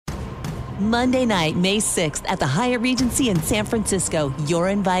Monday night, May 6th at the Hyatt Regency in San Francisco. You're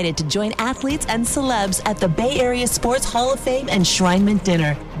invited to join athletes and celebs at the Bay Area Sports Hall of Fame Enshrinement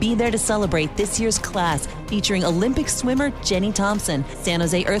Dinner. Be there to celebrate this year's class, featuring Olympic swimmer Jenny Thompson, San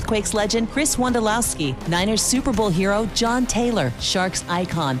Jose Earthquakes legend Chris Wondolowski, Niners Super Bowl hero John Taylor, Sharks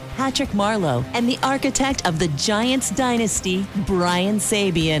icon Patrick Marleau, and the architect of the Giants dynasty, Brian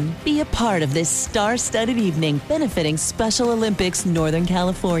Sabian. Be a part of this star-studded evening benefiting Special Olympics Northern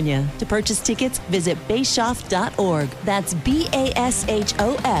California. To purchase tickets, visit bashoff.org. That's BASHOF.org.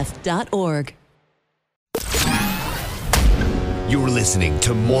 You're listening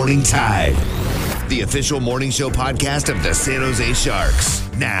to Morning Tide, the official morning show podcast of the San Jose Sharks.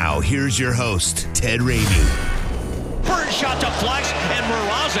 Now, here's your host, Ted Ramey. First shot deflects, and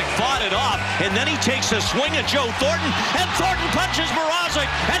Mrazek fought it off, and then he takes a swing at Joe Thornton, and Thornton punches Mrazek,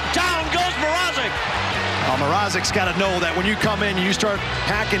 and down goes Mrazek. Mrazek's got to know that when you come in and you start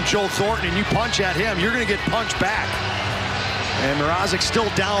hacking Joe Thornton and you punch at him, you're going to get punched back. And Mrazek's still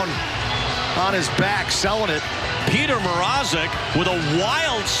down on his back, selling it. Peter Mrazek with a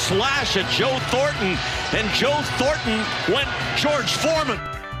wild slash at Joe Thornton, and Joe Thornton went George Foreman.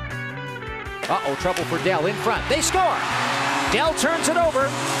 Trouble for Dell in front. They score. Dell turns it over.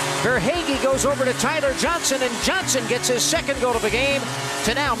 Verhaeghe goes over to Tyler Johnson, and Johnson gets his second goal of the game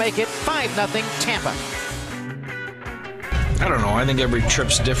to now make it 5-0 Tampa. I don't know. I think every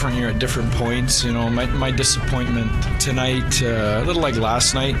trip's different. You're at different points. You know, my disappointment tonight, a little like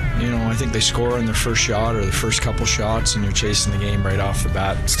last night. You know, I think they score on their first shot or the first couple shots, and you're chasing the game right off the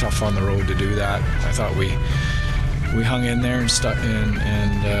bat. It's tough on the road to do that. I thought we hung in there and stuck and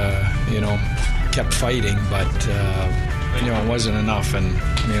you know, kept fighting, but you know, it wasn't enough. And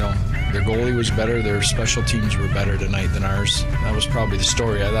you know, their goalie was better. Their special teams were better tonight than ours. That was probably the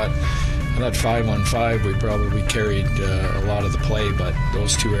story. I thought 5-on-5, we probably carried a lot of the play, but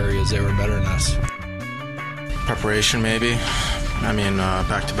those two areas, they were better than us. Preparation, maybe. I mean,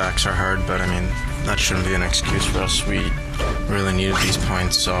 back-to-backs are hard, but I mean, that shouldn't be an excuse for us. We really needed these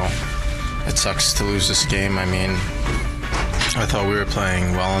points, so it sucks to lose this game. I mean, I thought we were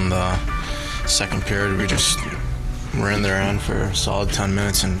playing well in the second period. We just were in their end for a solid 10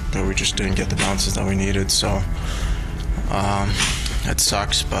 minutes, but we just didn't get the bounces that we needed, so it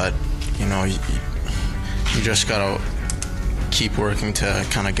sucks, but you know, you just gotta keep working to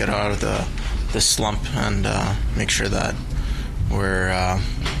kind of get out of the slump and make sure that we're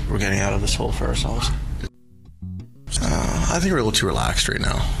getting out of this hole for ourselves. I think we're a little too relaxed right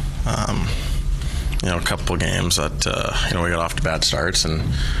now. You know, a couple of games that you know, we got off to bad starts and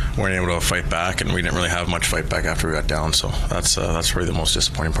weren't able to fight back, and we didn't really have much fight back after we got down. So that's really the most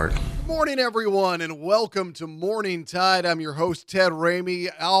disappointing part. Good morning, everyone, and welcome to Morning Tide. I'm your host, Ted Ramey,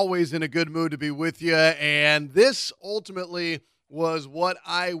 always in a good mood to be with you. And this ultimately was what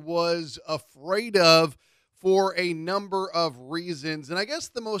I was afraid of for a number of reasons. And I guess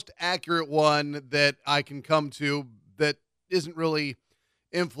the most accurate one that I can come to that isn't really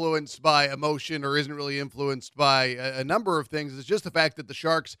influenced by emotion or isn't really influenced by a number of things is just the fact that the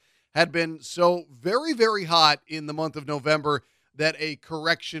Sharks had been so very, very hot in the month of November that a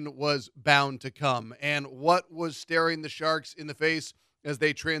correction was bound to come. And what was staring the Sharks in the face as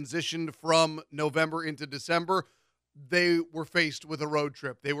they transitioned from November into December? They were faced with a road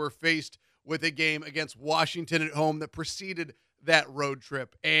trip. They were faced with a game against Washington at home that preceded that road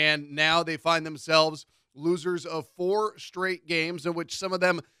trip. And now they find themselves losers of 4 straight games, in which some of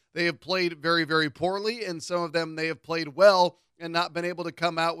them they have played very, very poorly, and some of them they have played well and not been able to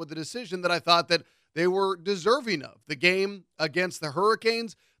come out with a decision that I thought that they were deserving of. The game against the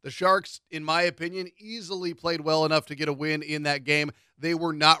Hurricanes, the Sharks, in my opinion, easily played well enough to get a win in that game. They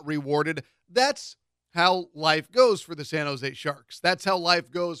were not rewarded. That's how life goes for the San Jose Sharks. That's how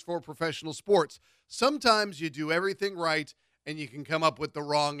life goes for professional sports. Sometimes you do everything right and you can come up with the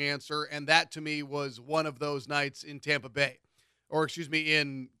wrong answer, and that to me was one of those nights in Tampa Bay, or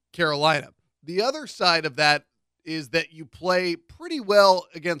in Carolina. The other side of that is that you play pretty well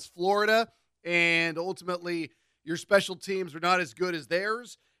against Florida, and ultimately your special teams are not as good as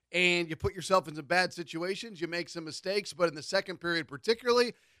theirs, and you put yourself in some bad situations. You make some mistakes, but in the second period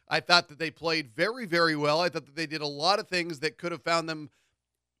particularly, I thought that they played very, very well. I thought that they did a lot of things that could have found them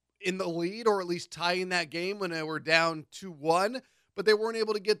in the lead or at least tying that game when they were down 2-1, but they weren't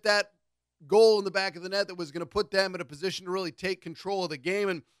able to get that goal in the back of the net that was going to put them in a position to really take control of the game.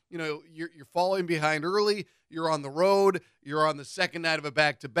 And, you know, you're falling behind early. You're on the road. You're on the second night of a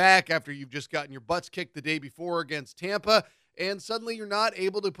back-to-back after you've just gotten your butts kicked the day before against Tampa, and suddenly you're not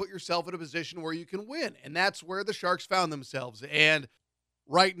able to put yourself in a position where you can win. And that's where the Sharks found themselves. And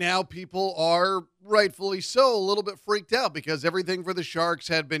right now people are rightfully so a little bit freaked out because everything for the Sharks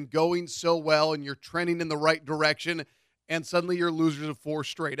had been going so well and you're trending in the right direction, and suddenly you're losers of 4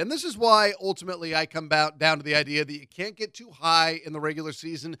 straight. And this is why ultimately I come down to the idea that you can't get too high in the regular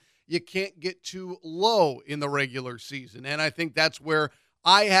season. You can't get too low in the regular season. And I think that's where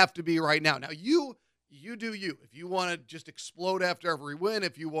I have to be right now. Now, you do you. If you want to just explode after every win,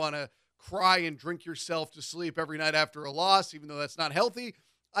 if you want to cry and drink yourself to sleep every night after a loss, even though that's not healthy,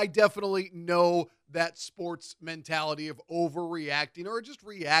 I definitely know that sports mentality of overreacting or just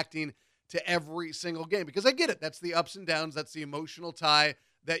reacting to every single game, because I get it. That's the ups and downs. That's the emotional tie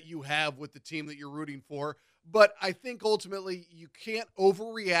that you have with the team that you're rooting for. But I think ultimately you can't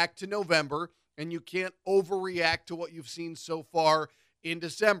overreact to November, and you can't overreact to what you've seen so far in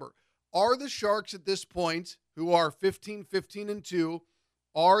December. Are the Sharks at this point, who are 15-15-2,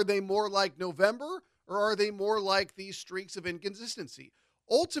 are they more like November, or are they more like these streaks of inconsistency?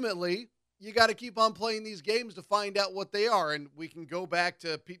 Ultimately, you got to keep on playing these games to find out what they are. And we can go back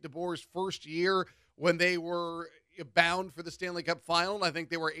to Pete DeBoer's first year when they were bound for the Stanley Cup final. And I think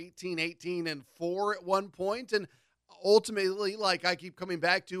they were 18-18-4 at one point. And ultimately, like I keep coming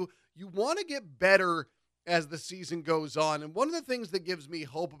back to, you want to get better as the season goes on. And one of the things that gives me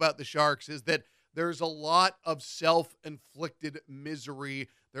hope about the Sharks is that there's a lot of self-inflicted misery.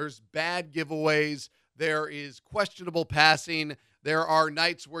 There's bad giveaways. There is questionable passing. There are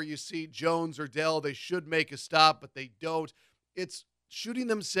nights where you see Jones or Dell, they should make a stop, but they don't. It's shooting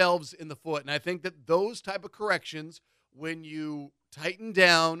themselves in the foot. And I think that those type of corrections, when you tighten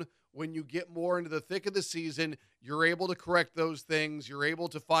down, when you get more into the thick of the season, you're able to correct those things. You're able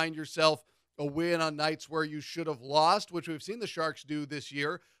to find yourself a win on nights where you should have lost, which we've seen the Sharks do this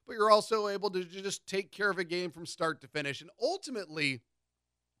year, but you're also able to just take care of a game from start to finish. And ultimately,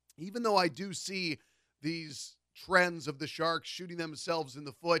 even though I do see these trends of the Sharks shooting themselves in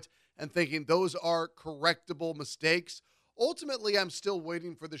the foot and thinking those are correctable mistakes, ultimately I'm still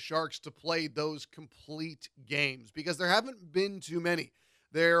waiting for the Sharks to play those complete games, because there haven't been too many.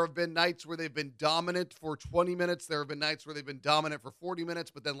 There have been nights where they've been dominant for 20 minutes. There have been nights where they've been dominant for 40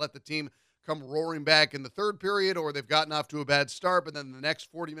 minutes, but then let the team come roaring back in the third period, or they've gotten off to a bad start, but then the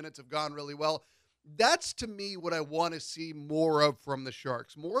next 40 minutes have gone really well. That's, to me, what I want to see more of from the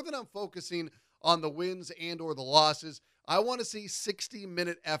Sharks. More than I'm focusing on the wins and or the losses, I want to see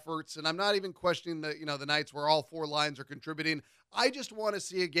 60-minute efforts, and I'm not even questioning the nights where all 4 lines are contributing. I just want to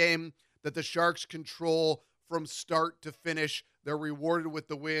see a game that the Sharks control from start to finish. They're rewarded with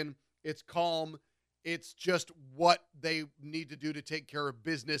the win. It's calm. It's just what they need to do to take care of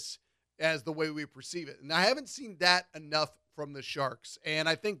business as the way we perceive it. And I haven't seen that enough from the Sharks. And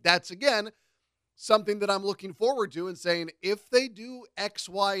I think that's, again, something that I'm looking forward to and saying, if they do X,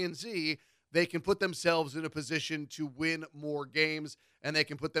 Y, and Z, they can put themselves in a position to win more games, and they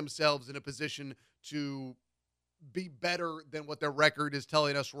can put themselves in a position to be better than what their record is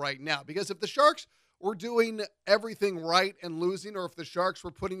telling us right now. Because if the Sharks were doing everything right and losing, or if the Sharks were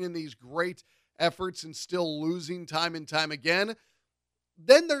putting in these great efforts and still losing time and time again,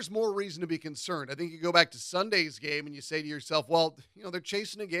 then there's more reason to be concerned. I think you go back to Sunday's game and you say to yourself, well, they're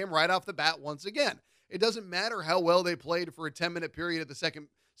chasing a game right off the bat once again. It doesn't matter how well they played for a 10-minute period at the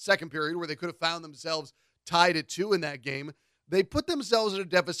second period where they could have found themselves tied at 2 in that game. They put themselves in a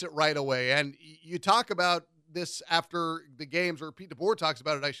deficit right away. And you talk about this after the games, or Pete DeBoer talks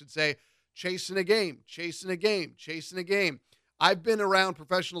about it, I should say, chasing a game. I've been around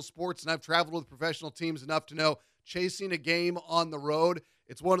professional sports and I've traveled with professional teams enough to know chasing a game on the road,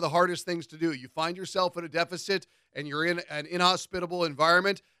 it's one of the hardest things to do. You find yourself at a deficit and you're in an inhospitable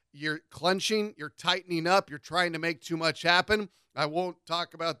environment. You're clenching, you're tightening up, you're trying to make too much happen. I won't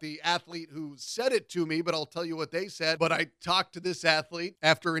talk about the athlete who said it to me, but I'll tell you what they said. But I talked to this athlete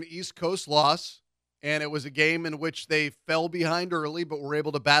after an East Coast loss, and it was a game in which they fell behind early, but were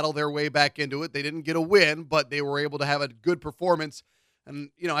able to battle their way back into it. They didn't get a win, but they were able to have a good performance.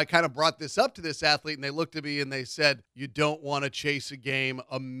 And, I kind of brought this up to this athlete, and they looked at me and they said, you don't want to chase a game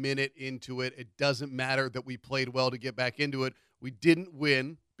a minute into it. It doesn't matter that we played well to get back into it. We didn't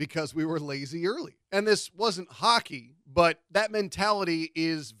win because we were lazy early. And this wasn't hockey, but that mentality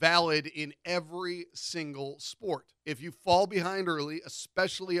is valid in every single sport. If you fall behind early,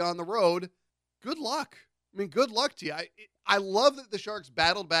 especially on the road, good luck. Good luck to you. I love that the Sharks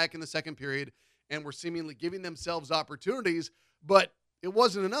battled back in the second period and were seemingly giving themselves opportunities, but it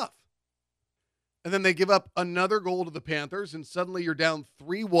wasn't enough. And then they give up another goal to the Panthers, and suddenly you're down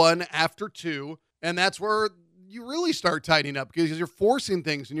 3-1 after 2, and that's where you really start tightening up, because you're forcing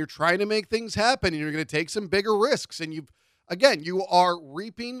things and you're trying to make things happen, and you're going to take some bigger risks. And you are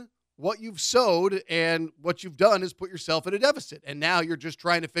reaping what you've sowed and what you've done is put yourself at a deficit. And now you're just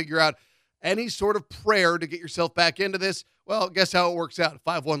trying to figure out any sort of prayer to get yourself back into this. Well, guess how it works out?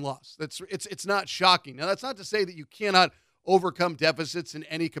 5-1 loss. It's not shocking. Now, that's not to say that you cannot overcome deficits in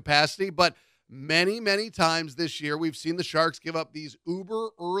any capacity, but many, many times this year we've seen the Sharks give up these uber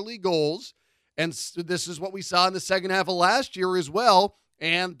early goals, and this is what we saw in the second half of last year as well,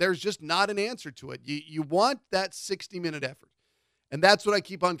 and there's just not an answer to it. You want that 60-minute effort, and that's what I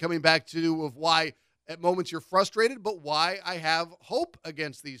keep on coming back to of why at moments you're frustrated, but why I have hope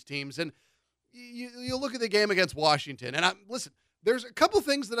against these teams. And you look at the game against Washington, and listen, there's a couple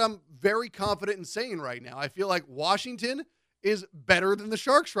things that I'm very confident in saying right now. I feel like Washington is better than the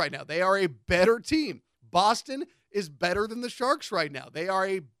Sharks right now. They are a better team. Boston is better than the Sharks right now. They are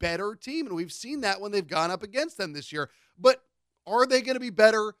a better team, and we've seen that when they've gone up against them this year. But are they going to be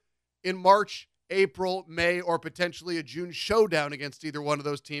better in March, April, May, or potentially a June showdown against either one of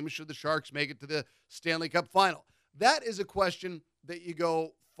those teams should the Sharks make it to the Stanley Cup final? That is a question that you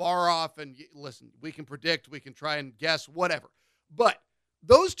go far off, and listen, we can predict, we can try and guess, whatever. But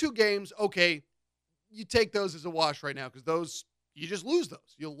those two games, okay, you take those as a wash right now because those, you just lose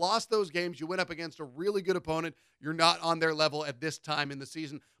those. You lost those games. You went up against a really good opponent. You're not on their level at this time in the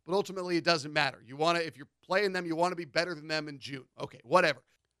season, but ultimately it doesn't matter. You want to, if you're playing them, you want to be better than them in June. Okay, whatever.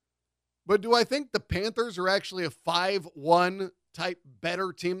 But do I think the Panthers are actually a 5-1 type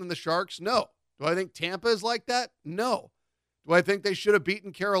better team than the Sharks? No. Do I think Tampa is like that? No. Do I think they should have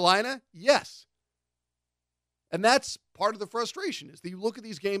beaten Carolina? Yes. And that's part of the frustration is that you look at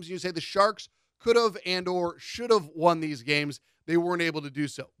these games and you say the Sharks could have and or should have won these games. They weren't able to do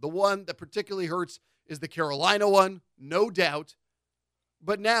so. The one that particularly hurts is the Carolina one, no doubt.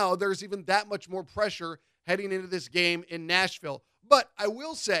 But now there's even that much more pressure heading into this game in Nashville. But I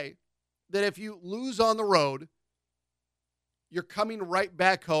will say that if you lose on the road, you're coming right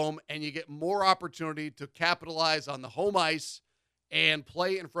back home and you get more opportunity to capitalize on the home ice and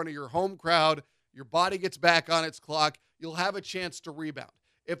play in front of your home crowd. Your body gets back on its clock. You'll have a chance to rebound.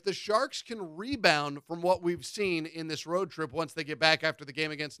 If the Sharks can rebound from what we've seen in this road trip once they get back after the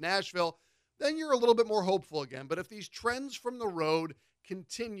game against Nashville, then you're a little bit more hopeful again. But if these trends from the road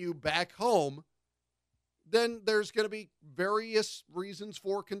continue back home, then there's going to be various reasons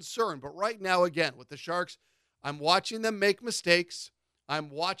for concern. But right now, again, with the Sharks, I'm watching them make mistakes.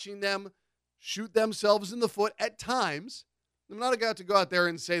 I'm watching them shoot themselves in the foot at times. I'm not about to go out there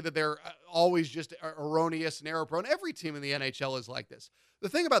and say that they're always just erroneous and error-prone. Every team in the NHL is like this. The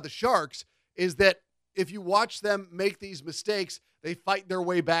thing about the Sharks is that if you watch them make these mistakes, they fight their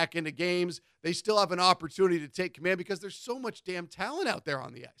way back into games. They still have an opportunity to take command because there's so much damn talent out there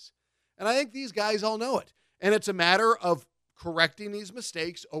on the ice. And I think these guys all know it. And it's a matter of correcting these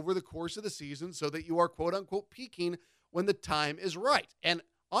mistakes over the course of the season so that you are quote-unquote peaking when the time is right. And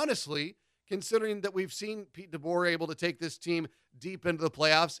honestly, considering that we've seen Pete DeBoer able to take this team deep into the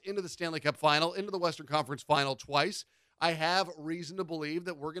playoffs, into the Stanley Cup final, into the Western Conference final twice, I have reason to believe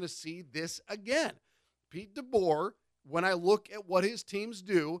that we're going to see this again. Pete DeBoer, when I look at what his teams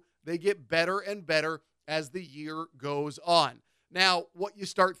do, they get better and better as the year goes on. Now, what you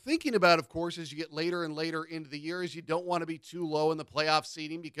start thinking about, of course, as you get later and later into the year is you don't want to be too low in the playoff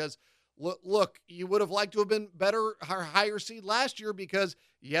seeding because, look, you would have liked to have been better or higher seed last year because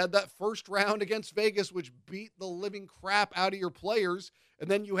you had that first round against Vegas, which beat the living crap out of your players. And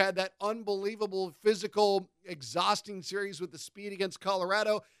then you had that unbelievable physical, exhausting series with the Speed against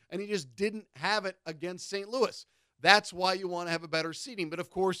Colorado, and you just didn't have it against St. Louis. That's why you want to have a better seeding. But, of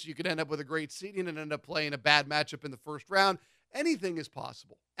course, you could end up with a great seeding and end up playing a bad matchup in the first round. Anything is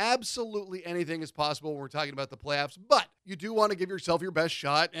possible. Absolutely anything is possible when we're talking about the playoffs. But you do want to give yourself your best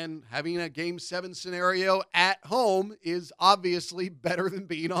shot, and having a Game 7 scenario at home is obviously better than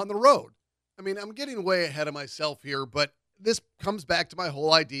being on the road. I mean, I'm getting way ahead of myself here, but this comes back to my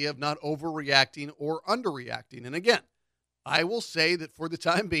whole idea of not overreacting or underreacting. And again, I will say that for the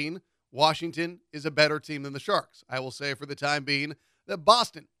time being, Washington is a better team than the Sharks. I will say for the time being that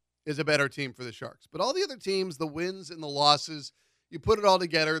Boston is a better team for the Sharks. But all the other teams, the wins and the losses, you put it all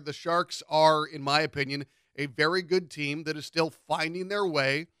together, the Sharks are, in my opinion, a very good team that is still finding their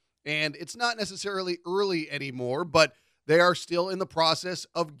way. And it's not necessarily early anymore, but they are still in the process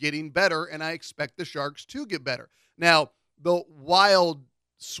of getting better, and I expect the Sharks to get better. Now, the wild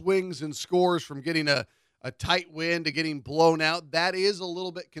swings and scores from getting a tight win to getting blown out, that is a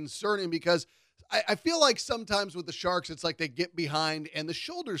little bit concerning because I feel like sometimes with the Sharks, it's like they get behind and the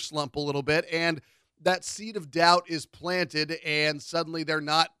shoulders slump a little bit, and that seed of doubt is planted, and suddenly they're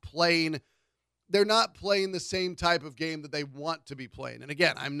not playing the same type of game that they want to be playing. And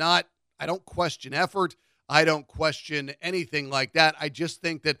again, I don't question effort. I don't question anything like that. I just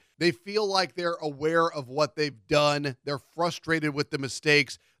think that they feel like they're aware of what they've done. They're frustrated with the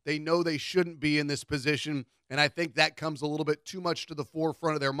mistakes. They know they shouldn't be in this position, and I think that comes a little bit too much to the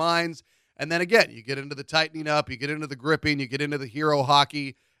forefront of their minds. And then again, you get into the tightening up, you get into the gripping, you get into the hero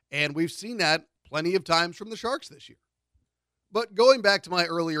hockey, and we've seen that plenty of times from the Sharks this year. But going back to my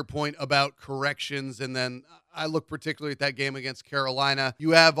earlier point about corrections, and then I look particularly at that game against Carolina,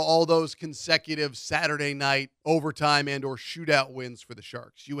 you have all those consecutive Saturday night overtime and or shootout wins for the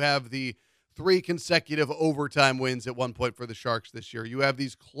Sharks. You have the 3 consecutive overtime wins at one point for the Sharks this year. You have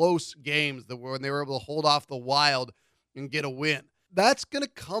these close games that when they were able to hold off the Wild and get a win. That's going to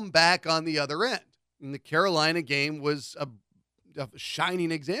come back on the other end. And the Carolina game was a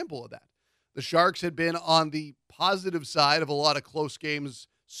shining example of that. The Sharks had been on the positive side of a lot of close games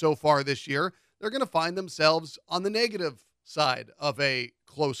so far this year. They're going to find themselves on the negative side of a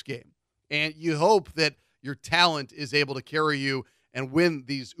close game. And you hope that your talent is able to carry you and win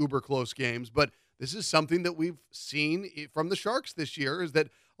these uber close games. But this is something that we've seen from the Sharks this year, is that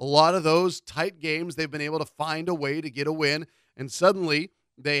a lot of those tight games, they've been able to find a way to get a win. And suddenly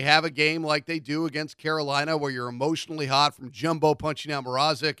they have a game like they do against Carolina where you're emotionally hot from Jumbo punching out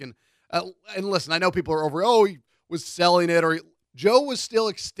Mrazek. And listen, I know people are over, he was selling it, or Joe was still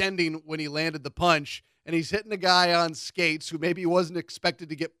extending when he landed the punch, and he's hitting a guy on skates who maybe wasn't expected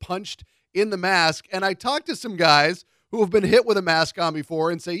to get punched in the mask. And I talked to some guys who have been hit with a mask on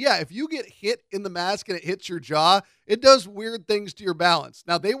before and say, yeah, if you get hit in the mask and it hits your jaw, it does weird things to your balance.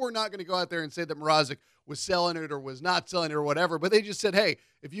 Now, they were not going to go out there and say that Mrazek was selling it or was not selling it or whatever, but they just said, hey,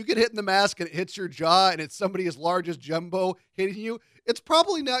 if you get hit in the mask and it hits your jaw and it's somebody as large as Jumbo hitting you, it's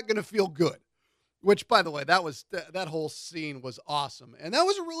probably not going to feel good. Which, by the way, that whole scene was awesome. And that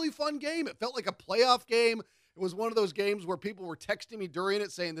was a really fun game. It felt like a playoff game. It was one of those games where people were texting me during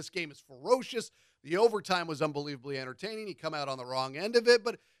it saying this game is ferocious. The overtime was unbelievably entertaining. You come out on the wrong end of it,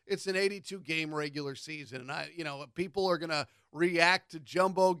 but it's an 82-game regular season. And people are going to react to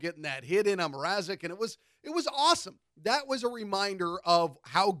Jumbo getting that hit in on Mrazek, and it was awesome. That was a reminder of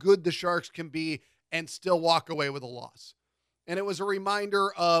how good the Sharks can be and still walk away with a loss. And it was a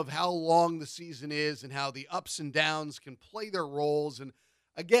reminder of how long the season is and how the ups and downs can play their roles. And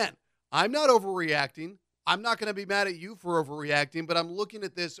again, I'm not overreacting. I'm not going to be mad at you for overreacting, but I'm looking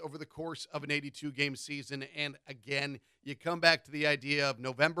at this over the course of an 82-game season. And again, you come back to the idea of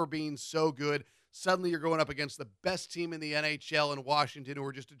November being so good. Suddenly you're going up against the best team in the NHL in Washington, who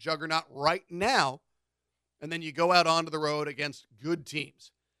are just a juggernaut right now. And then you go out onto the road against good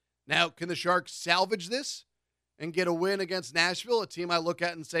teams. Now, can the Sharks salvage this and get a win against Nashville, a team I look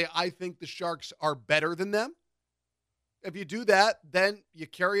at and say, I think the Sharks are better than them? If you do that, then you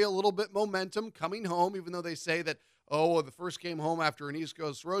carry a little bit momentum coming home, even though they say that, the first game home after an East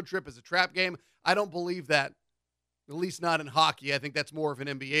Coast road trip is a trap game. I don't believe that, at least not in hockey. I think that's more of an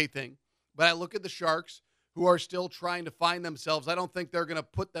NBA thing. But I look at the Sharks, who are still trying to find themselves. I don't think they're going to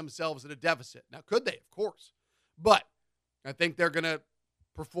put themselves at a deficit. Now, could they? Of course. But I think they're going to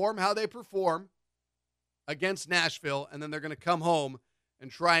perform how they perform against Nashville, and then they're going to come home and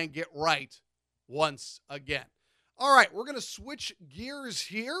try and get right once again. All right, we're going to switch gears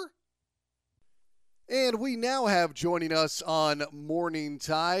here. And we now have joining us on Morning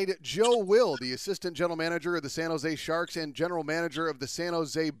Tide, Joe Will, the Assistant General Manager of the San Jose Sharks and General Manager of the San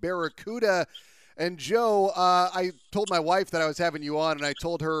Jose Barracuda. And Joe, I told my wife that I was having you on, and I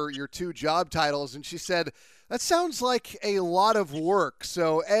told her your 2 job titles, and she said, that sounds like a lot of work.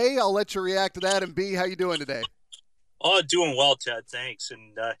 So, A, I'll let you react to that, and B, how you doing today? Oh, doing well, Ted. Thanks.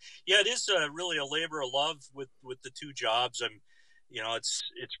 And it is really a labor of love with the 2 jobs.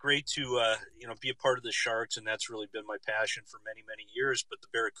 It's great to be a part of the Sharks, and that's really been my passion for many, many years. But the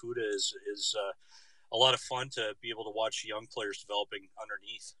Barracuda is a lot of fun to be able to watch young players developing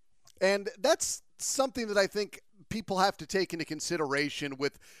underneath. And that's something that I think people have to take into consideration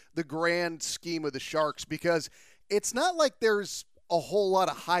with the grand scheme of the Sharks, because it's not like there's a whole lot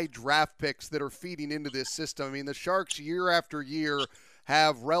of high draft picks that are feeding into this system. I mean, the Sharks year after year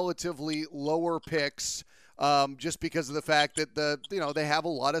have relatively lower picks just because of the fact that they have a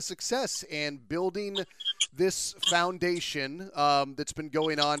lot of success, and building this foundation that's been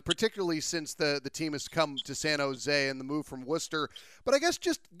going on, particularly since the team has come to San Jose and the move from Worcester. But I guess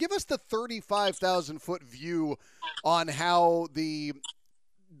just give us the 35,000-foot view on how the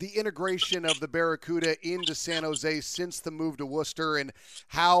integration of the Barracuda into San Jose since the move to Worcester, and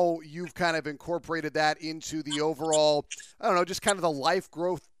how you've kind of incorporated that into the overall, just kind of the life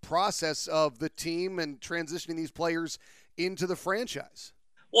growth process of the team and transitioning these players into the franchise.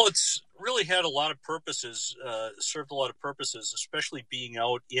 Well, it's really had a lot of purposes, served a lot of purposes, especially being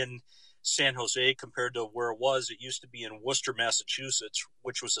out in San Jose compared to where it was. It used to be in Worcester, Massachusetts,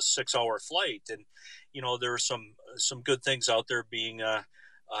 which was a 6-hour flight. And, there are some good things out there being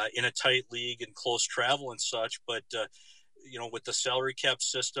in a tight league and close travel and such. But, with the salary cap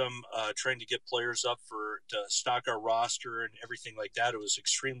system, trying to get players up to stock our roster and everything like that, it was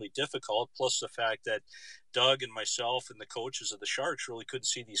extremely difficult. Plus the fact that Doug and myself and the coaches of the Sharks really couldn't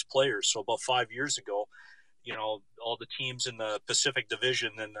see these players. So about 5 years ago, all the teams in the Pacific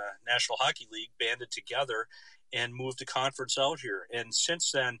Division and the National Hockey League banded together and moved the conference out here. And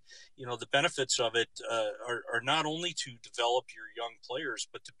since then, the benefits of it are not only to develop your young players,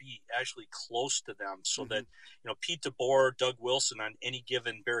 but to be actually close to them so that, Pete DeBoer, Doug Wilson on any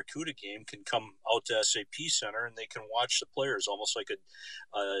given Barracuda game can come out to SAP Center and they can watch the players almost like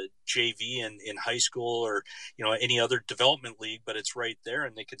a JV in high school or, any other development league, but it's right there.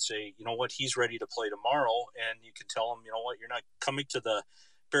 And they can say, he's ready to play tomorrow. And you can tell them, you're not coming to the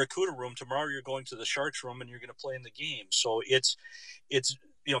Barracuda room tomorrow, you're going to the Sharks room and you're going to play in the game. So it's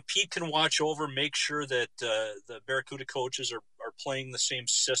Pete can watch over, make sure that the Barracuda coaches are playing the same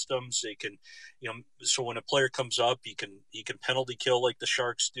systems. They can, so when a player comes up, he can penalty kill like the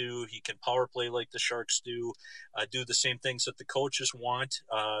Sharks do. He can power play like the Sharks do the same things that the coaches want,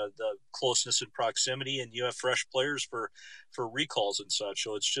 the closeness and proximity, and you have fresh players for recalls and such.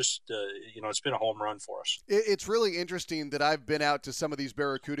 So it's just, it's been a home run for us. It's really interesting that I've been out to some of these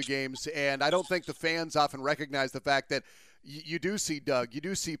Barracuda games, and I don't think the fans often recognize the fact that you do see Doug, you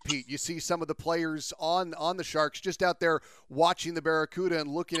do see Pete, you see some of the players on the Sharks just out there watching the Barracuda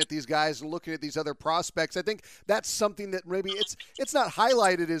and looking at these guys and looking at these other prospects. I think that's something that maybe it's not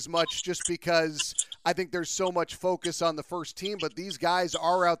highlighted as much just because I think there's so much focus on the first team, but these guys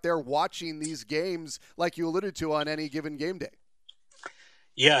are out there watching these games like you alluded to on any given game day.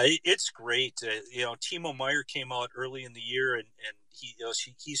 Yeah, it's great. Timo Meier came out early in the year, and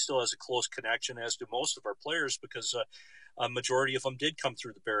he still has a close connection, as do most of our players, because a majority of them did come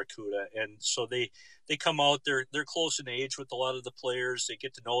through the Barracuda, and so they come out. They're close in age with a lot of the players. They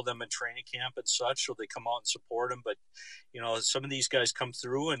get to know them in training camp and such, so they come out and support them. But some of these guys come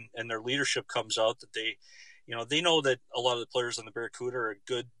through, and their leadership comes out that they know that a lot of the players on the Barracuda are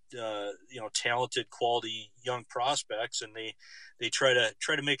good, talented, quality young prospects, and they try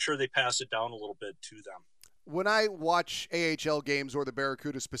to make sure they pass it down a little bit to them. When I watch AHL games or the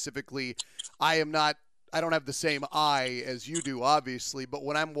Barracuda specifically, I don't have the same eye as you do, obviously, but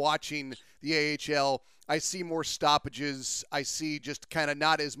when I'm watching the AHL, I see more stoppages. I see just kind of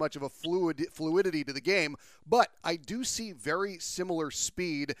not as much of a fluidity to the game, but I do see very similar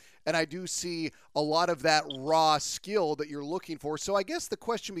speed, and I do see a lot of that raw skill that you're looking for. So I guess the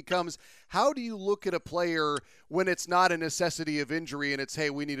question becomes, how do you look at a player when it's not a necessity of injury and it's, hey,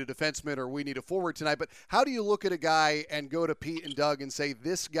 we need a defenseman or we need a forward tonight, but how do you look at a guy and go to Pete and Doug and say,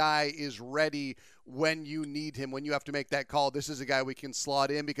 this guy is ready when you need him, when you have to make that call, this is a guy we can slot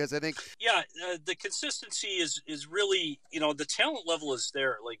in? Because I think the consistency is really, the talent level is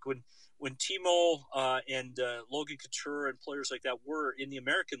there. Like when Timo and Logan Couture and players like that were in the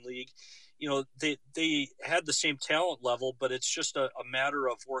American League, they had the same talent level, but it's just a matter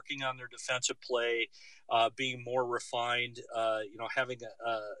of working on their defensive play, being more refined, having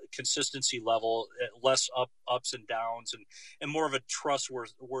a consistency level, less ups and downs, and more of a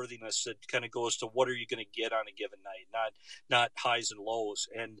trustworthiness that kind of goes to what are you going to get on a given night, not highs and lows.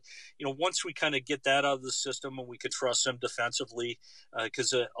 And, once we kind of get that out of the system and we can trust them defensively,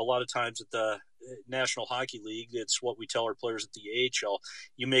 because a lot of times at the National Hockey League, it's what we tell our players at the AHL.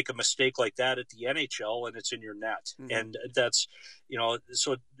 You make a mistake like that at the NHL and it's in your net. Mm-hmm. And that's,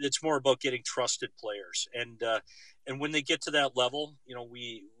 so it's more about getting trusted players. And when they get to that level,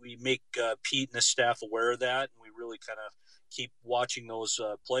 we make Pete and his staff aware of that, and we really kind of keep watching those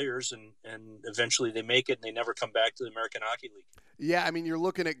players, and eventually they make it and they never come back to the American Hockey League. Yeah, I mean, you're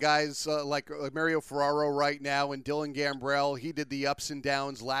looking at guys like Mario Ferraro right now and Dylan Gambrell. He did the ups and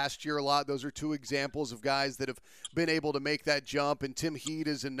downs last year a lot. Those are two examples of guys that have been able to make that jump, and Tim Heed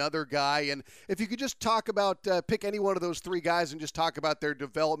is another guy. And if you could just talk about, pick any one of those three guys and just talk about their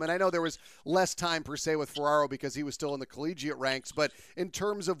development. I know there was less time per se with Ferraro because he was still in the collegiate ranks, but in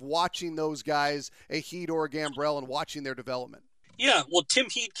terms of watching those guys, a Heed or a Gambrell, and watching their development. Yeah, well, Tim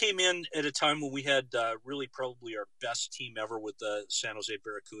Heed came in at a time when we had really probably our best team ever with the San Jose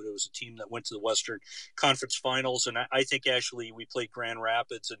Barracuda. It was a team that went to the Western Conference Finals, and I think actually we played Grand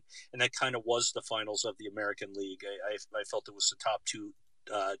Rapids, and that kind of was the finals of the American League. I felt it was the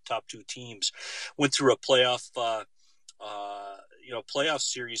top two teams. Went through a playoff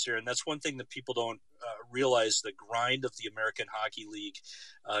series here, and that's one thing that people don't realize, the grind of the American Hockey League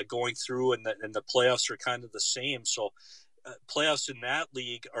going through, and the playoffs are kind of the same. So playoffs in that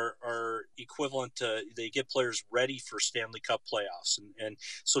league are equivalent to, they get players ready for Stanley Cup playoffs. And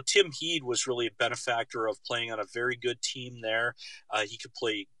so Tim Heed was really a benefactor of playing on a very good team there. He could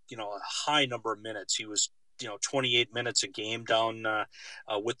play, a high number of minutes. He was 28 minutes a game down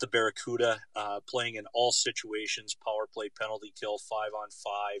with the Barracuda, playing in all situations, power play, penalty kill,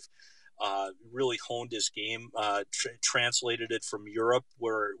 5-on-5. Really honed his game, translated it from Europe,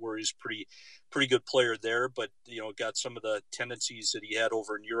 where he's pretty good player there, but got some of the tendencies that he had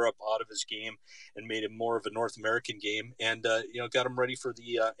over in Europe out of his game and made him more of a North American game, and got him ready for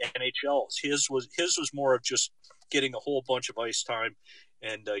the NHL. His was more of just getting a whole bunch of ice time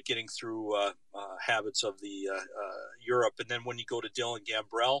and getting through habits of the Europe. And then when you go to Dylan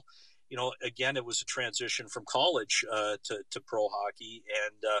Gambrell, again, it was a transition from college to pro hockey,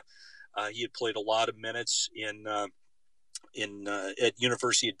 and he had played a lot of minutes at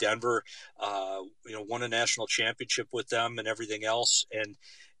University of Denver, won a national championship with them and everything else,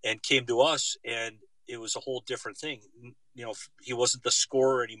 and came to us, and it was a whole different thing. He wasn't the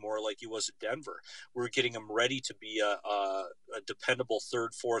scorer anymore like he was at Denver. We were getting him ready to be a dependable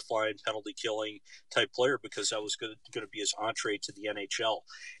third, fourth line penalty killing type player, because that was going to be his entree to the NHL.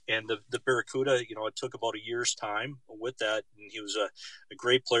 And the Barracuda, it took about a year's time with that, and he was a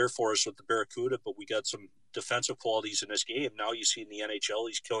great player for us with the Barracuda, but we got some defensive qualities in his game. Now you see in the NHL,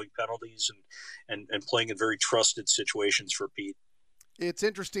 he's killing penalties and playing in very trusted situations for Pete. It's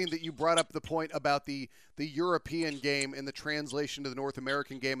interesting that you brought up the point about the European game and the translation to the North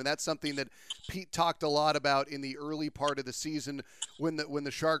American game, and that's something that Pete talked a lot about in the early part of the season when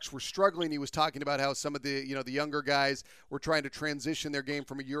the Sharks were struggling. He was talking about how some of the the younger guys were trying to transition their game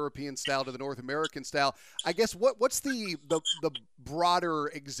from a European style to the North American style. I guess what's the broader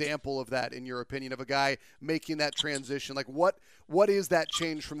example of that, in your opinion, of a guy making that transition? Like what is that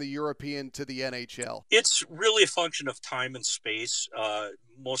change from the European to the NHL? It's really a function of time and space.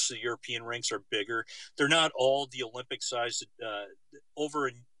 Most of the European rinks are bigger. They're not all the Olympic size. Over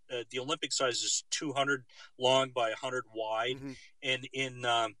in the Olympic size is 200 long by 100 wide, mm-hmm. and in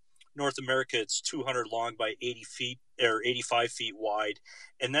North America it's 200 long by 80 feet or 85 feet wide,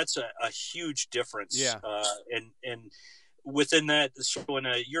 and that's a huge difference. Yeah. And within that, so in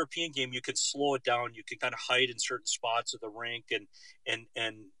a European game, you can slow it down. You can kind of hide in certain spots of the rink and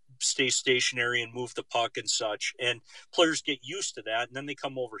stay stationary and move the puck and such. And players get used to that. And then they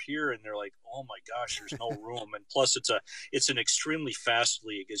come over here and they're like, oh my gosh, there's no room. And plus it's an extremely fast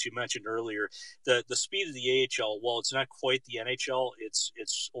league. As you mentioned earlier, the speed of the AHL, while it's not quite the NHL,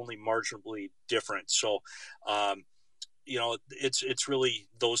 it's only marginally different. So, it's really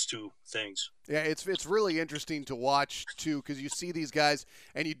those two things. Yeah, it's really interesting to watch, too, because you see these guys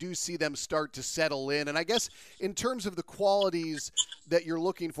and you do see them start to settle in. And I guess in terms of the qualities that you're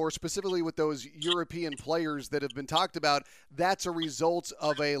looking for, specifically with those European players that have been talked about, that's a result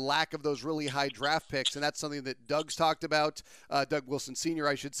of a lack of those really high draft picks. And that's something that Doug's talked about, Doug Wilson Sr.,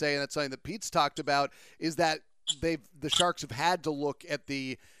 I should say, and that's something that Pete's talked about, is that the Sharks have had to look at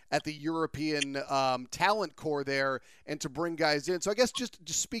the European talent core there and to bring guys in. So I guess just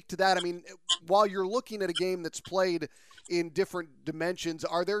to speak to that, I mean, while you're looking at a game that's played in different dimensions,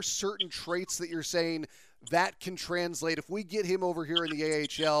 are there certain traits that you're saying that can translate? If we get him over here in the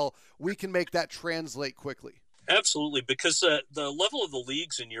AHL, we can make that translate quickly. Absolutely, because the level of the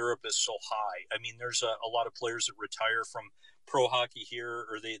leagues in Europe is so high. I mean, there's a lot of players that retire from pro hockey here,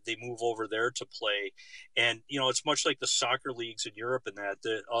 or they move over there to play. And, it's much like the soccer leagues in Europe and that.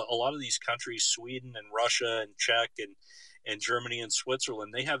 A lot of these countries, Sweden and Russia and Czech and Germany and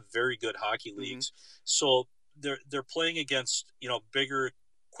Switzerland, they have very good hockey leagues. Mm-hmm. So they're playing against, bigger,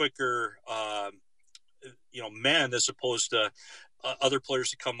 quicker, men, as opposed to other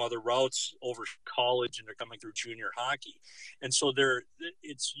players that come other routes over college and they're coming through junior hockey. And so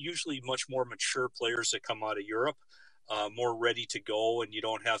it's usually much more mature players that come out of Europe, more ready to go, and you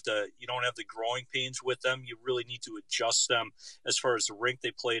don't have the growing pains with them. You really need to adjust them as far as the rink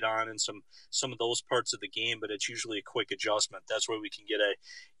they played on and some of those parts of the game, but it's usually a quick adjustment. That's where we can get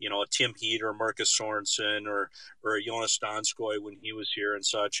a Tim Heed or Marcus Sorensen or a Jonas Donskoy when he was here and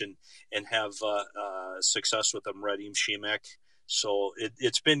such, and have success with them. Radim Šimek. So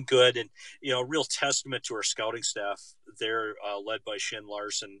it's been good, and a real testament to our scouting staff. They're led by Shin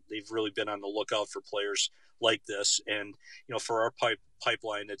Larson. They've really been on the lookout for players like this, and for our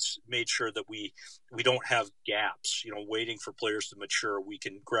pipeline, it's made sure that we don't have gaps. Waiting for players to mature. We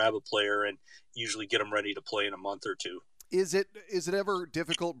can grab a player and usually get them ready to play in a month or two. Is it ever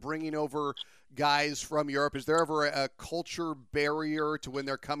difficult bringing over guys from Europe? Is there ever a culture barrier to when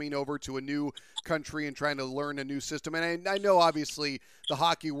they're coming over to a new country and trying to learn a new system? And I know obviously the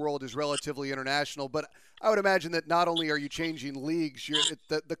hockey world is relatively international, but I would imagine that not only are you changing leagues,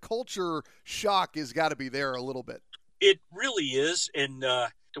 the culture shock has got to be there a little bit. It really is, and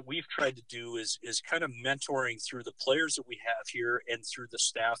what we've tried to do is kind of mentoring through the players that we have here and through the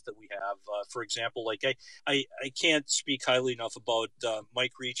staff that we have. For example, like I can't speak highly enough about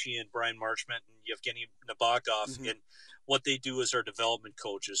Mike Ricci and Brian Marchment and Yevgeny Nabokov, and what they do as our development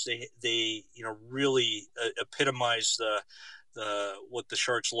coaches. They really epitomize what the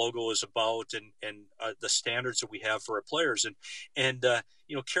Sharks logo is about and the standards that we have for our players and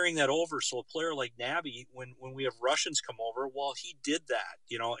carrying that over. So a player like Nabby, when we have Russians come over, well, he did that,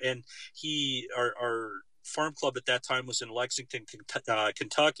 and our farm club at that time was in Lexington,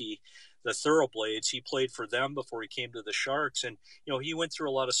 Kentucky, the Thoroughblades. He played for them before he came to the Sharks, and he went through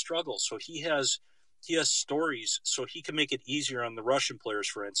a lot of struggles. So he has stories, so he can make it easier on the Russian players,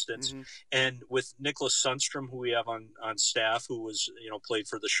 for instance. And with Nicholas Sundstrom, who we have on staff, who was played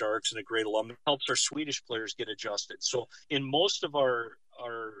for the Sharks and a great alum, helps our Swedish players get adjusted. So in most of our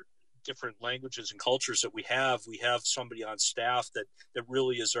different languages and cultures that we have somebody on staff that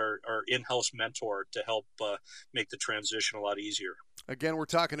really is our in-house mentor to help make the transition a lot easier. Again, we're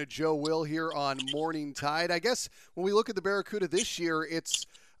talking to Joe Will here on Morning Tide. I guess when we look at the Barracuda this year, it's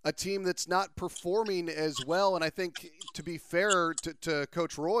a team that's not performing as well. And I think, to be fair to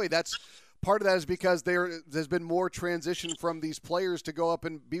Coach Roy, that's part of that is because there's been more transition from these players to go up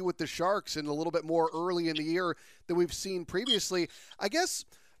and be with the Sharks and a little bit more early in the year than we've seen previously. I guess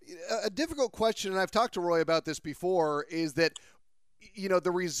a difficult question, and I've talked to Roy about this before, is that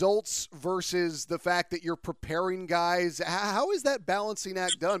the results versus the fact that you're preparing guys. How is that balancing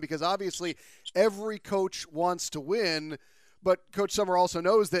act done? Because obviously every coach wants to win, but Coach Summer also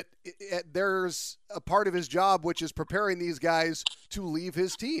knows that there's a part of his job which is preparing these guys to leave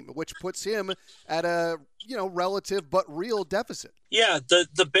his team, which puts him at a relative but real deficit. Yeah,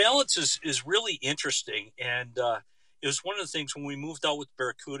 the balance is really interesting, and it was one of the things when we moved out with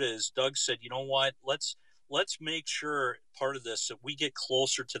Barracuda is Doug said, you know what, let's make sure part of this that we get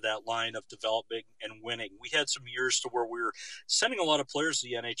closer to that line of developing and winning. We had some years to where we were sending a lot of players to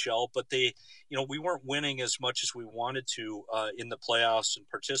the NHL, but we weren't winning as much as we wanted to in the playoffs and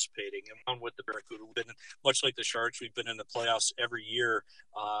participating. And with the Barracuda, we've been much like the Sharks. We've been in the playoffs every year.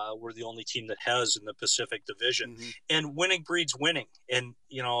 We're the only team that has in the Pacific Division, and winning breeds winning. And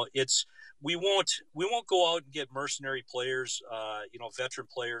we won't go out and get mercenary players, veteran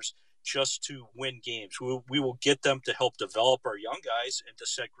players, just to win games. We will get them to help develop our young guys and to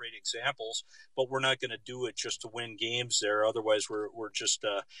set great examples, but we're not going to do it just to win games there. Otherwise, we're just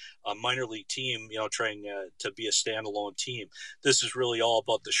a minor league team, trying to be a standalone team. This is really all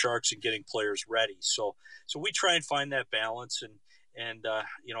about the Sharks and getting players ready. So we try and find that balance, and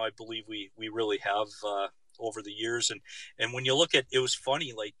I believe we really have over the years. And when you look at, it was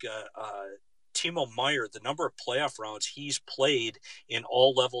funny, like Timo Meier, the number of playoff rounds he's played in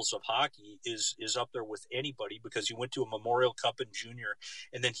all levels of hockey is up there with anybody, because he went to a Memorial Cup in junior,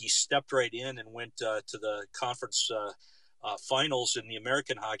 and then he stepped right in and went to the conference finals in the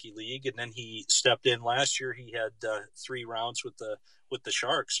American Hockey League, and then he stepped in last year. He had 3 rounds with the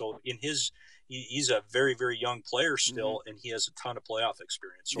Sharks. So he's a very, very young player still, and he has a ton of playoff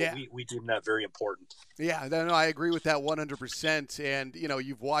experience. So we deem that very important. Yeah, no, I agree with that 100%. And,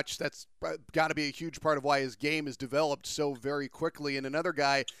 you've watched, that's got to be a huge part of why his game has developed so very quickly. And another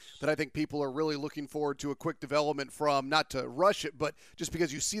guy that I think people are really looking forward to a quick development from, not to rush it, but just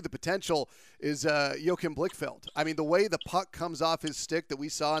because you see the potential, is Joachim Blichfeld. I mean, the way the puck comes off his stick that we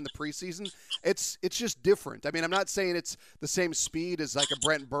saw in the preseason, it's just different. I mean, I'm not saying it's the same speed as like a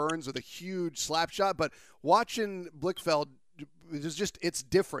Brent Burns with a huge slap shot, but watching Blichfeld, it's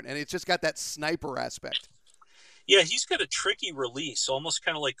different, and it's just got that sniper aspect. Yeah, he's got a tricky release, almost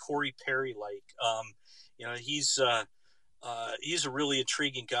kind of like Corey Perry. He's a really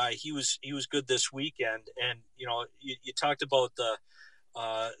intriguing guy. He was good this weekend, and you talked about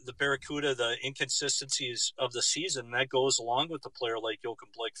the Barracuda, the inconsistencies of the season. That goes along with a player like Joachim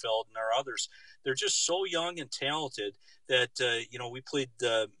Blichfeld and our others. They're just so young and talented that we played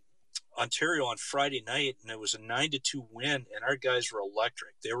Ontario on Friday night, and it was a 9-2 win, and our guys were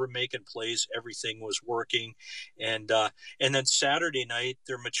electric. They were making plays, everything was working, and then Saturday night,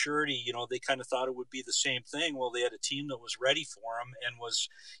 their maturity, they kind of thought it would be the same thing. Well, they had a team that was ready for them and was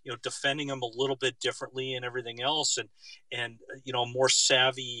defending them a little bit differently and everything else, and more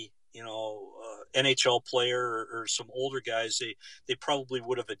savvy NHL player or some older guys, they probably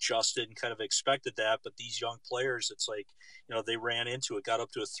would have adjusted and kind of expected that. But these young players, it's like, they ran into it, got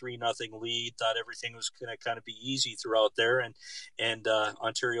up to a 3-0 lead, thought everything was going to kind of be easy throughout there. And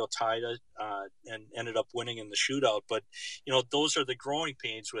Ontario tied it and ended up winning in the shootout. But, those are the growing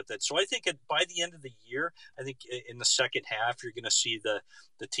pains with it. So I think by the end of the year, I think in the second half, you're going to see the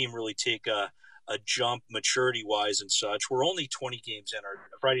team really take a jump maturity wise and such. We're only 20 games in. Our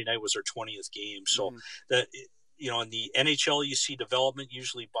Friday night was our 20th game. So that, in the NHL, you see development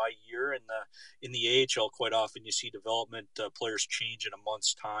usually by year, and in the AHL, quite often you see development players change in a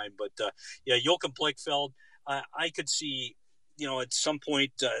month's time. But Joachim Blichfeld, I could see, at some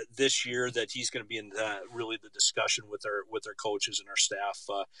point this year that he's going to be in really the discussion with our coaches and our staff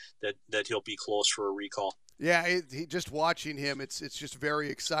that he'll be close for a recall. Yeah, just watching him, it's just very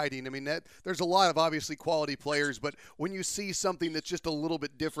exciting. I mean, there's a lot of obviously quality players, but when you see something that's just a little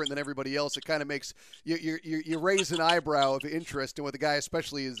bit different than everybody else, it kind of makes you raise an eyebrow of interest in what the guy,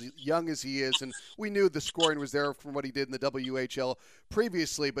 especially as young as he is. And we knew the scoring was there from what he did in the WHL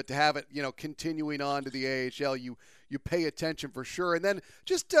previously, but to have it, continuing on to the AHL, you pay attention for sure. And then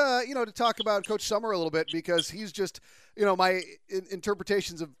just, to talk about Coach Summer a little bit, because he's just, my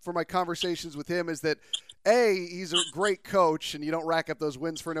interpretations for my conversations with him is that, A, he's a great coach and you don't rack up those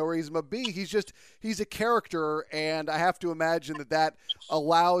wins for no reason, but B, he's a character, and I have to imagine that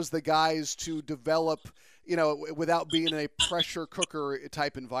allows the guys to develop, without being in a pressure cooker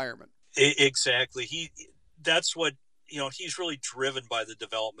type environment. Exactly. That's what, he's really driven by the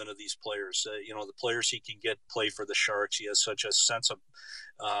development of these players. The players he can get play for the Sharks. He has such a sense of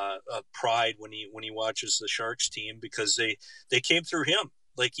pride when he watches the Sharks team, because they came through him.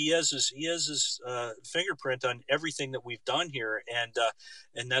 Like he has his fingerprint on everything that we've done here,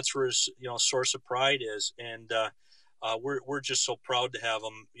 and that's where his source of pride is. And we're just so proud to have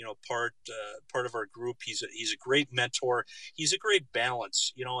him, part of our group. He's a great mentor. He's a great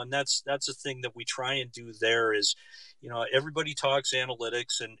balance, and that's the thing that we try and do there is, everybody talks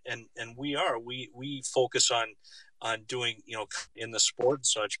analytics, and we focus on doing, in the sport and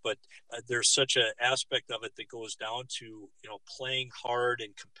such, but there's such an aspect of it that goes down to, playing hard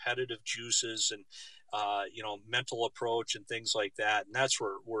and competitive juices and, mental approach and things like that. And that's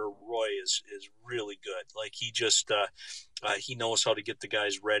where Roy is really good. Like he just, he knows how to get the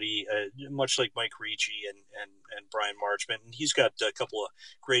guys ready, much like Mike Ricci and Brian Marchment. And he's got a couple of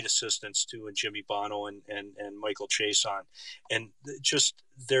great assistants too, and Jimmy Bono and Michael Chason. And just,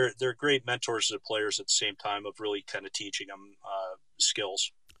 they're great mentors to the players at the same time of really kind of teaching them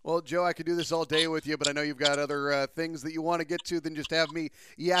skills. Well, Joe, I could do this all day with you, but I know you've got other things that you want to get to than just have me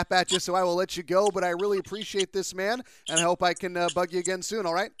yap at you, so I will let you go. But I really appreciate this, man, and I hope I can bug you again soon,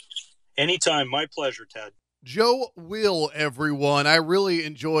 all right? Anytime. My pleasure, Ted. Joe Will, everyone. I really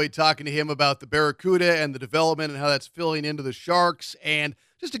enjoyed talking to him about the Barracuda and the development and how that's filling into the Sharks, and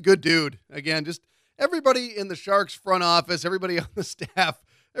just a good dude. Again, just everybody in the Sharks front office, everybody on the staff,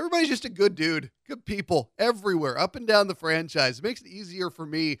 everybody's just a good dude, good people everywhere, up and down the franchise. It makes it easier for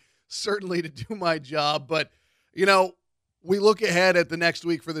me, certainly, to do my job. But, we look ahead at the next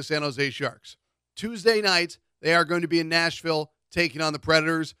week for the San Jose Sharks. Tuesday night, they are going to be in Nashville taking on the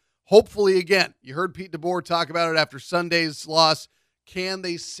Predators. Hopefully, again, you heard Pete DeBoer talk about it after Sunday's loss. Can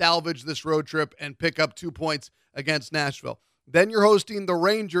they salvage this road trip and pick up 2 points against Nashville? Then you're hosting the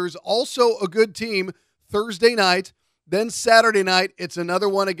Rangers, also a good team, Thursday night. Then Saturday night, it's another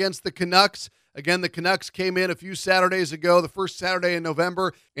one against the Canucks. Again, the Canucks came in a few Saturdays ago, the first Saturday in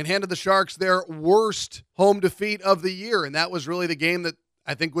November, and handed the Sharks their worst home defeat of the year. And that was really the game that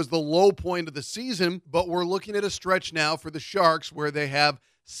I think was the low point of the season. But we're looking at a stretch now for the Sharks where they have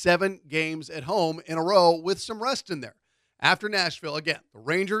 7 games at home in a row with some rest in there. After Nashville, again, the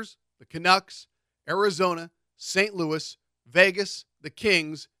Rangers, the Canucks, Arizona, St. Louis, Vegas, the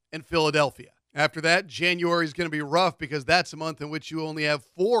Kings, and Philadelphia. After that, January is going to be rough because that's a month in which you only have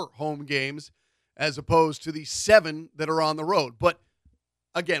 4 home games as opposed to the 7 that are on the road. But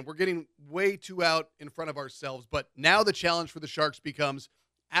again, we're getting way too out in front of ourselves. But now the challenge for the Sharks becomes,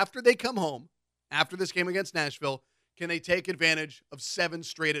 after they come home, after this game against Nashville, can they take advantage of 7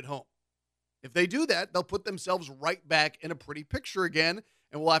 straight at home? If they do that, they'll put themselves right back in a pretty picture again,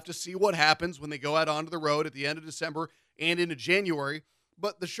 and we'll have to see what happens when they go out onto the road at the end of December and into January.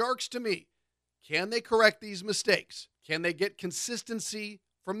 But the Sharks, to me, can they correct these mistakes? Can they get consistency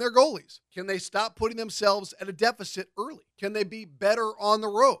from their goalies? Can they stop putting themselves at a deficit early? Can they be better on the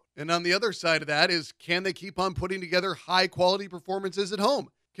road? And on the other side of that is, can they keep on putting together high-quality performances at home?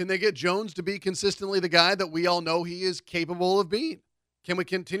 Can they get Jones to be consistently the guy that we all know he is capable of being? Can we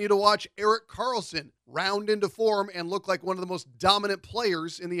continue to watch Erik Karlsson round into form and look like one of the most dominant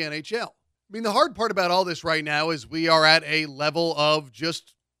players in the NHL? I mean, the hard part about all this right now is we are at a level of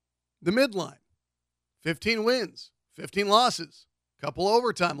just the midline. 15 wins, 15 losses, couple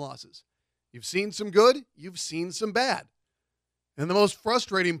overtime losses. You've seen some good, you've seen some bad. And the most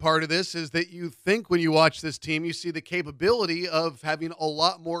frustrating part of this is that you think when you watch this team, you see the capability of having a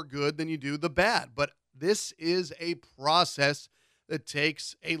lot more good than you do the bad. But this is a process that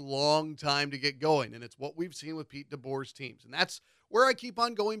takes a long time to get going. And it's what we've seen with Pete DeBoer's teams. And that's where I keep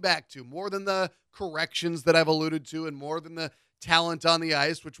on going back to, more than the corrections that I've alluded to and more than the talent on the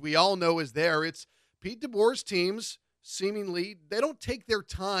ice, which we all know is there. It's Pete DeBoer's teams, seemingly, they don't take their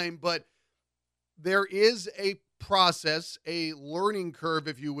time, but there is a process, a learning curve,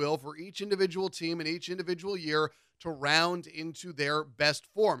 if you will, for each individual team and each individual year to round into their best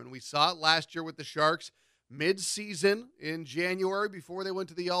form. And we saw it last year with the Sharks mid-season in January before they went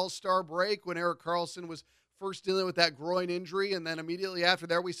to the All-Star break when Erik Karlsson was first dealing with that groin injury. And then immediately after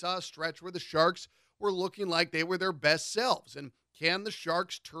there, we saw a stretch where the Sharks were looking like they were their best selves. And can the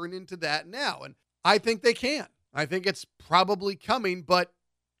Sharks turn into that now? And I think they can. I think it's probably coming, but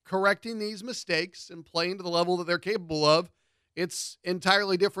correcting these mistakes and playing to the level that they're capable of, it's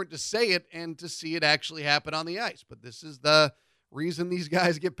entirely different to say it and to see it actually happen on the ice. But this is the reason these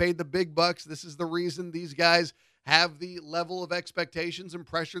guys get paid the big bucks. This is the reason these guys have the level of expectations and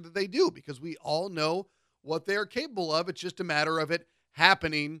pressure that they do, because we all know what they're capable of. It's just a matter of it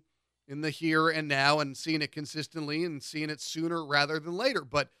happening in the here and now and seeing it consistently and seeing it sooner rather than later.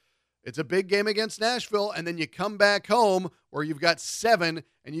 But it's a big game against Nashville, and then you come back home where you've got 7,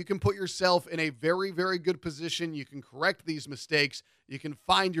 and you can put yourself in a very, very good position. You can correct these mistakes. You can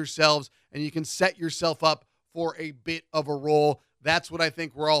find yourselves, and you can set yourself up for a bit of a roll. That's what I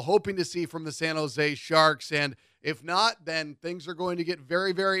think we're all hoping to see from the San Jose Sharks, and if not, then things are going to get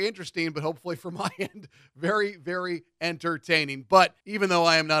very, very interesting, but hopefully from my end, very, very entertaining. But even though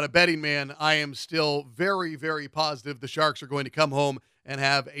I am not a betting man, I am still very, very positive the Sharks are going to come home and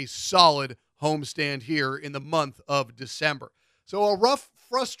have a solid homestand here in the month of December. So a rough,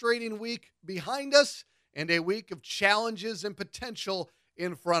 frustrating week behind us and a week of challenges and potential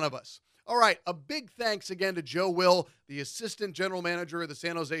in front of us. All right, a big thanks again to Joe Will, the assistant general manager of the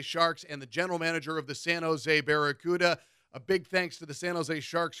San Jose Sharks and the general manager of the San Jose Barracuda. A big thanks to the San Jose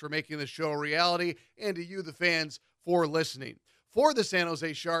Sharks for making this show a reality, and to you, the fans, for listening. For the San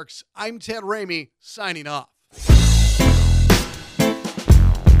Jose Sharks, I'm Ted Ramey, signing off.